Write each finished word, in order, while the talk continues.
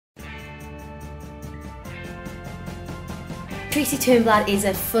Tracy Turnblad is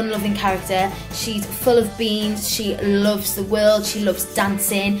a fun-loving character. She's full of beans, she loves the world, she loves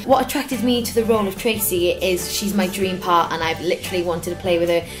dancing. What attracted me to the role of Tracy is she's my dream part, and I've literally wanted to play with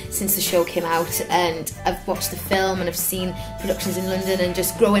her since the show came out, and I've watched the film and I've seen productions in London, and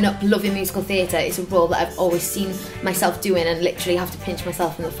just growing up loving musical theatre, it's a role that I've always seen myself doing, and literally have to pinch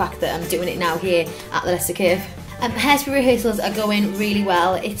myself in the fact that I'm doing it now here at the Leicester Curve. Hairspray rehearsals are going really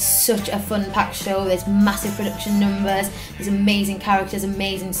well. It's such a fun-packed show. There's massive production numbers, there's amazing characters,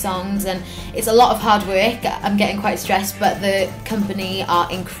 amazing songs, and it's a lot of hard work. I'm getting quite stressed, but the company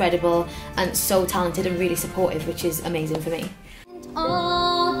are incredible and so talented and really supportive, which is amazing for me. And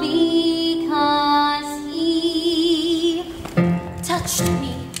all because he touched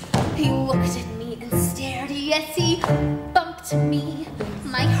me, he looked at me and stared, yes, he bumped me.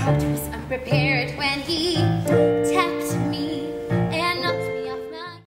 My heart was unprepared when he